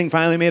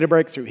finally made a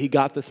breakthrough. He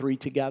got the 3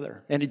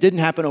 together. And it didn't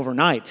happen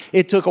overnight.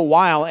 It took a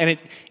while, and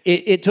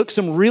it took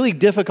some really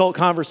difficult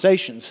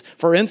conversations.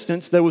 For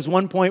instance, there was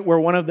one point where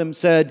one of them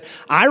said,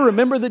 I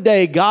remember the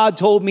day God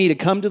told me to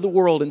come to the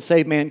world and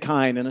save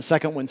mankind. And a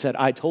second one said,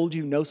 I told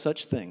you no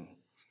such thing.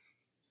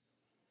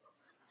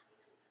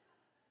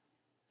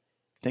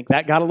 Think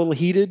that got a little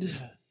heated?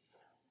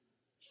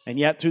 And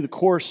yet, through the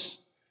course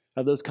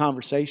of those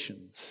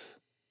conversations,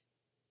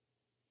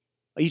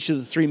 each of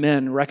the three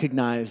men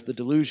recognized the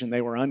delusion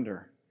they were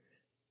under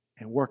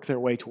and worked their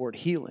way toward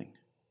healing.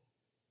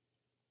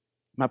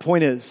 My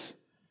point is,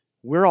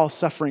 we're all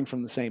suffering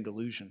from the same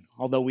delusion.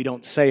 Although we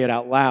don't say it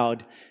out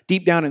loud,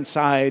 deep down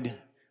inside,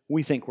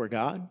 we think we're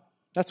God.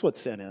 That's what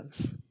sin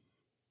is.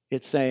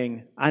 It's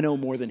saying, I know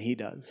more than he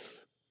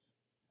does.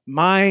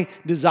 My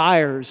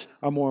desires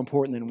are more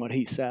important than what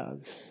he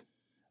says.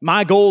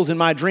 My goals and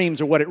my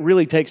dreams are what it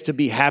really takes to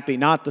be happy,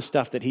 not the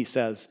stuff that he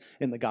says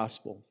in the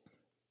gospel.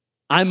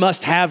 I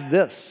must have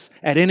this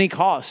at any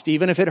cost,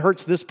 even if it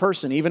hurts this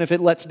person, even if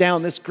it lets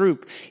down this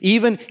group,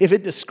 even if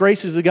it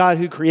disgraces the God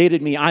who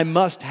created me. I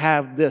must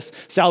have this.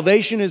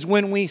 Salvation is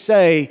when we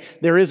say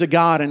there is a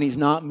God and he's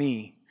not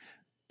me.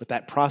 But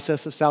that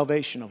process of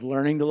salvation, of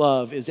learning to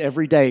love, is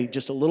every day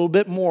just a little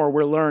bit more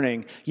we're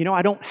learning.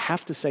 I don't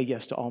have to say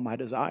yes to all my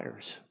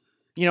desires.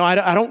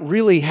 I don't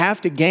really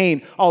have to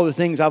gain all the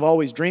things I've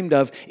always dreamed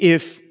of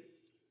if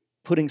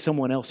putting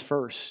someone else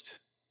first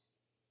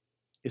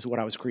is what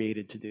I was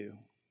created to do.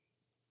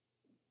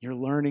 You're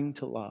learning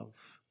to love.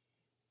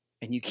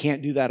 And you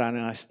can't do that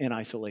in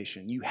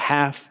isolation. You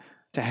have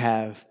to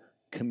have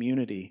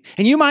community.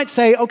 And you might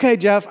say, okay,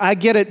 Jeff, I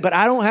get it, but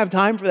I don't have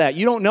time for that.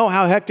 You don't know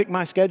how hectic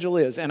my schedule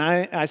is. And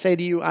I say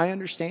to you, I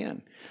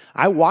understand.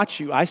 I watch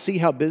you. I see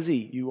how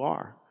busy you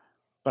are.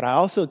 But I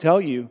also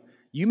tell you,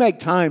 you make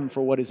time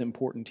for what is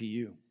important to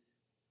you.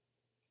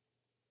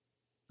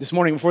 This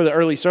morning before the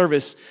early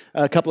service,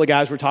 a couple of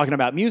guys were talking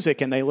about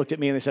music, and they looked at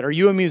me and they said, "Are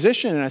you a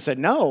musician?" And I said,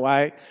 "No,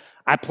 I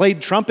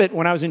played trumpet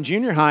when I was in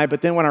junior high,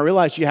 but then when I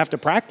realized you have to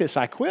practice,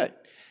 I quit."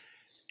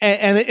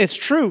 And it's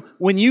true.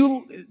 When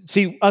you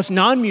see us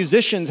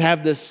non-musicians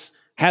have this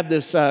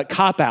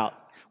cop-out.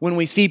 When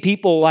we see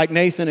people like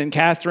Nathan and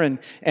Catherine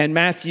and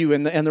Matthew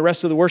and the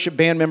rest of the worship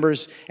band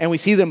members, and we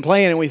see them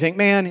playing and we think,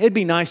 man, it'd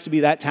be nice to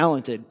be that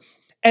talented.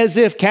 As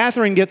if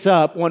Catherine gets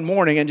up one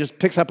morning and just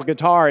picks up a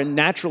guitar and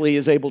naturally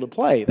is able to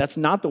play. That's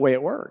not the way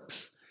it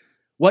works.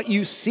 What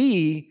you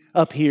see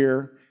up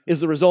here is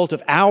the result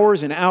of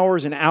hours and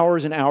hours and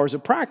hours and hours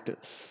of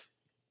practice.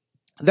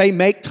 They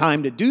make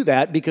time to do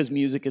that because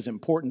music is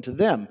important to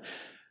them.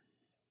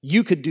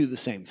 You could do the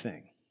same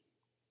thing.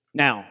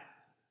 Now,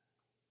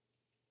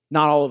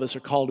 not all of us are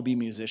called to be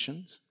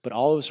musicians, but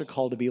all of us are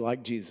called to be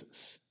like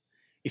Jesus.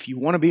 If you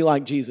want to be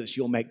like Jesus,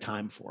 you'll make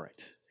time for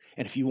it.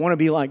 And if you want to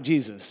be like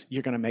Jesus,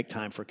 you're going to make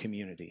time for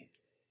community.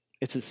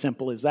 It's as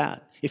simple as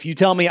that. If you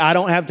tell me I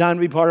don't have time to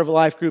be part of a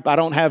life group, I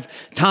don't have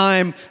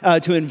time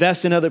to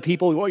invest in other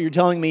people, what you're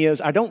telling me is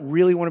I don't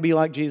really want to be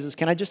like Jesus.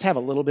 Can I just have a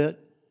little bit?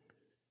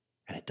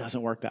 And it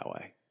doesn't work that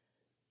way.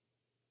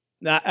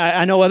 Now,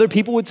 I know other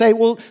people would say,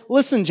 well,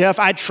 listen, Jeff,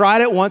 I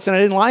tried it once and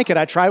I didn't like it.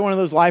 I tried one of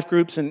those life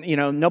groups and,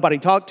 nobody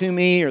talked to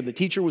me or the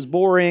teacher was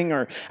boring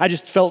or I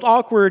just felt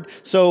awkward,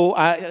 so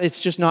it's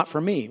just not for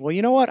me. Well,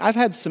 you know what? I've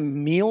had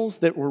some meals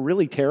that were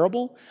really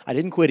terrible. I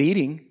didn't quit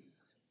eating.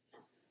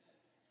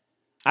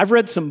 I've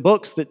read some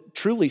books that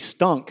truly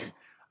stunk.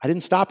 I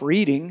didn't stop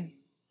reading.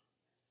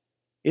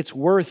 It's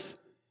worth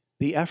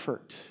the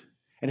effort.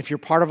 And if you're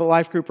part of a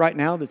life group right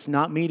now that's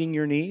not meeting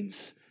your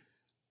needs,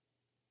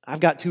 I've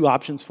got two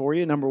options for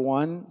you. Number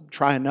one,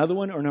 try another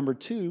one. Or number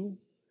two,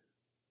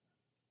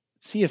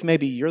 see if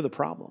maybe you're the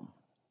problem.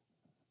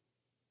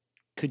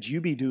 Could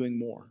you be doing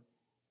more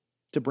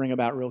to bring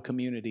about real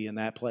community in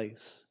that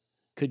place?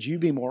 Could you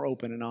be more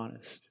open and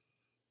honest?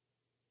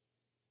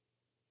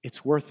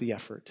 It's worth the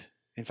effort.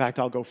 In fact,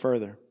 I'll go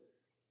further.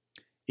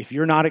 If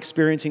you're not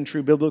experiencing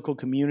true biblical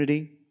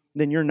community,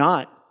 then you're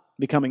not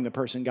becoming the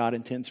person God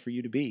intends for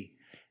you to be.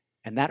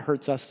 And that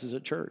hurts us as a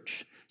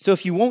church. So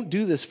if you won't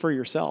do this for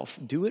yourself,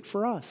 do it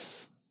for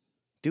us.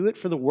 Do it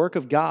for the work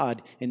of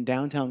God in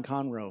downtown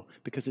Conroe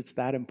because it's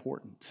that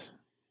important.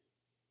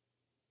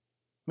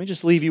 Let me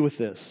just leave you with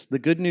this. The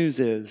good news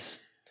is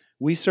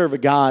we serve a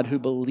God who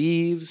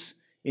believes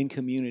in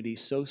community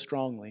so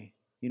strongly.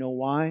 You know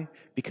why?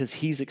 Because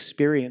He's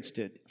experienced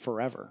it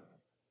forever.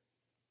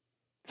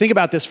 Think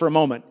about this for a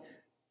moment.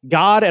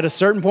 God, at a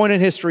certain point in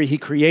history, He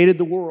created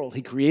the world.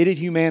 He created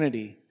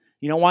humanity.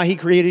 You know why He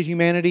created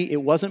humanity?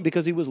 It wasn't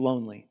because He was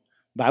lonely.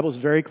 The Bible's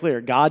very clear.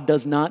 God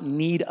does not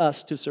need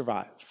us to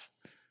survive.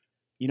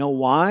 You know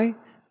why?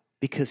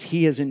 Because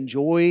He has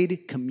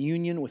enjoyed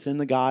communion within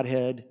the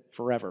Godhead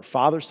forever.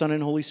 Father, Son,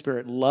 and Holy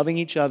Spirit loving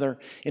each other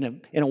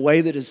in a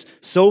way that is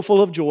so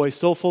full of joy,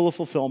 so full of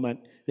fulfillment,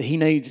 that He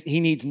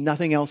needs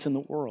nothing else in the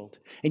world.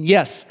 And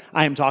yes,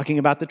 I am talking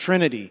about the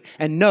Trinity.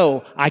 And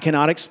no, I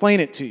cannot explain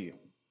it to you.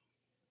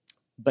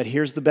 But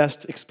here's the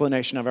best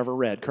explanation I've ever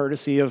read,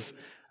 courtesy of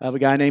a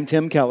guy named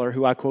Tim Keller,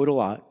 who I quote a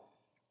lot.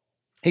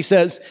 He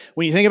says,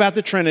 when you think about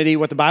the Trinity,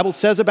 what the Bible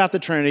says about the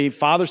Trinity,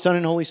 Father, Son,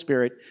 and Holy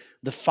Spirit,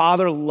 the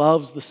Father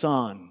loves the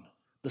Son.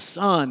 The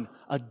Son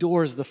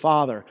adores the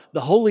Father. The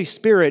Holy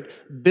Spirit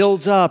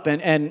builds up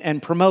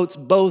and promotes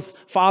both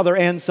Father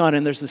and Son.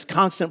 And there's this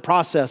constant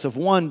process of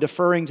one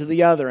deferring to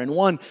the other and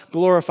one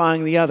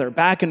glorifying the other.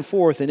 Back and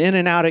forth and in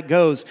and out it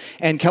goes.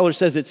 And Keller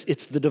says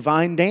it's the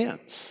divine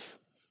dance.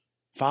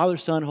 Father,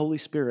 Son, Holy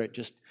Spirit,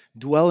 just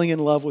dwelling in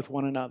love with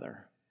one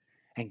another.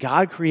 And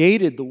God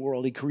created the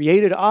world. He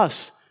created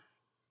us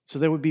so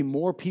there would be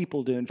more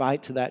people to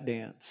invite to that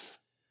dance.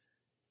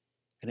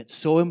 And it's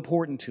so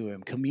important to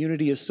Him.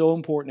 Community is so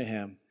important to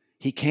Him.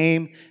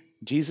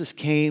 Jesus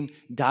came,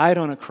 died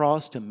on a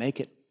cross to make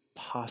it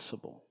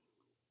possible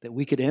that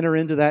we could enter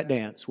into that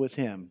dance with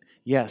Him.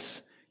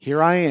 Yes,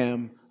 here I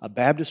am, a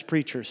Baptist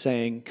preacher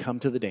saying, come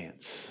to the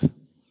dance.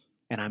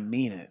 And I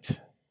mean it.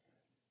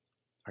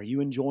 Are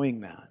you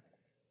enjoying that?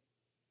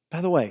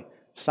 By the way,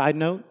 side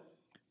note,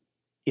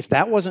 if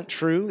that wasn't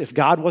true, if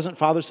God wasn't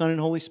Father, Son, and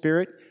Holy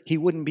Spirit, He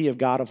wouldn't be a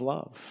God of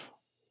love.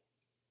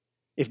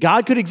 If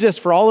God could exist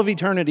for all of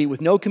eternity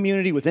with no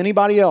community with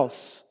anybody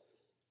else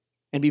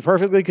and be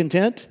perfectly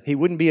content, He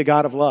wouldn't be a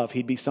God of love.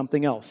 He'd be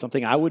something else,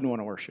 something I wouldn't want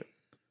to worship.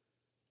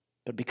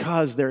 But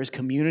because there is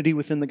community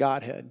within the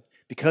Godhead,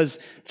 because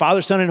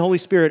Father, Son, and Holy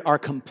Spirit are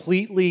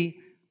completely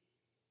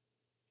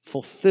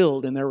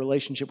fulfilled in their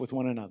relationship with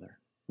one another,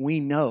 we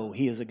know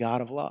He is a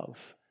God of love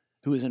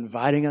who is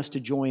inviting us to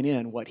join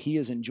in what He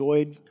has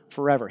enjoyed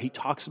forever. He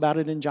talks about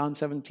it in John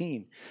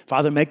 17.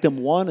 Father, make them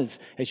one as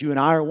you and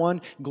I are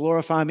one.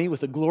 Glorify me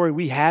with the glory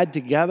we had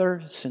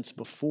together since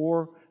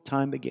before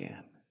time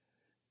began.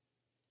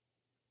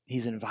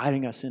 He's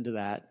inviting us into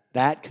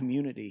that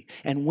community.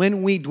 And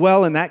when we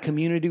dwell in that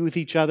community with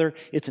each other,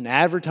 it's an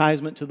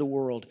advertisement to the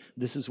world.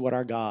 This is what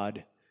our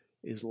God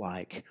is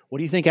like. What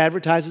do you think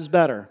advertises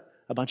better?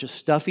 A bunch of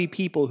stuffy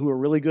people who are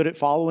really good at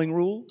following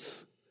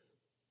rules?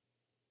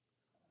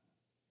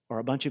 Or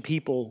a bunch of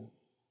people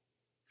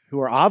who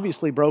are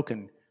obviously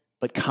broken,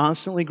 but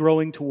constantly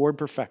growing toward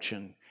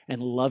perfection and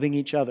loving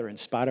each other in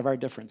spite of our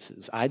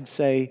differences? I'd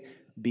say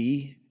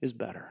B is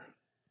better.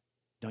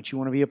 Don't you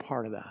want to be a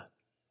part of that?